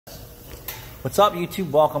What's up,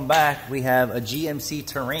 YouTube? Welcome back. We have a GMC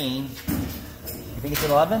Terrain. You think it's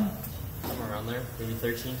an 11? Somewhere around there, maybe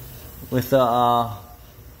 13. With a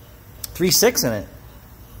 3.6 in it.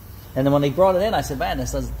 And then when they brought it in, I said, man,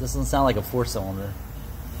 this doesn't sound like a 4-cylinder.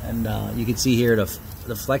 And you can see here the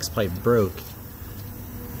flex pipe broke.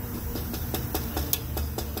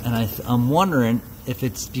 And I'm wondering if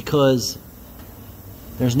it's because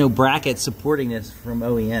there's no bracket supporting this from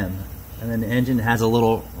OEM. And then the engine has a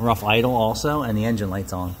little rough idle also, and the engine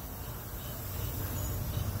light's on.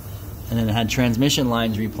 And then it had transmission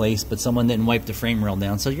lines replaced, but someone didn't wipe the frame rail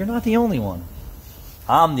down. So you're not the only one.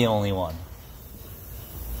 I'm the only one.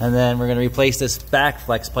 And then we're going to replace this back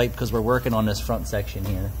flex pipe because we're working on this front section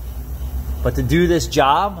here. But to do this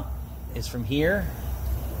job is from here,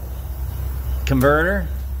 converter,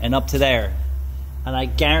 and up to there. And I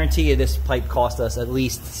guarantee you this pipe cost us at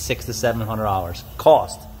least $600 to $700.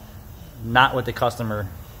 Cost. Not what the customer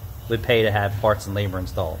would pay to have parts and labor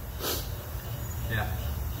installed. Yeah.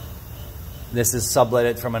 This is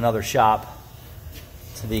subletted from another shop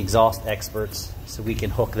to the exhaust experts so we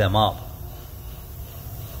can hook them up.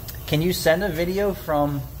 Can you send a video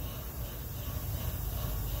from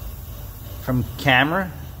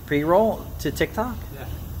camera pre-roll to TikTok? Yeah.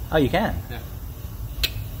 Oh, you can? Yeah.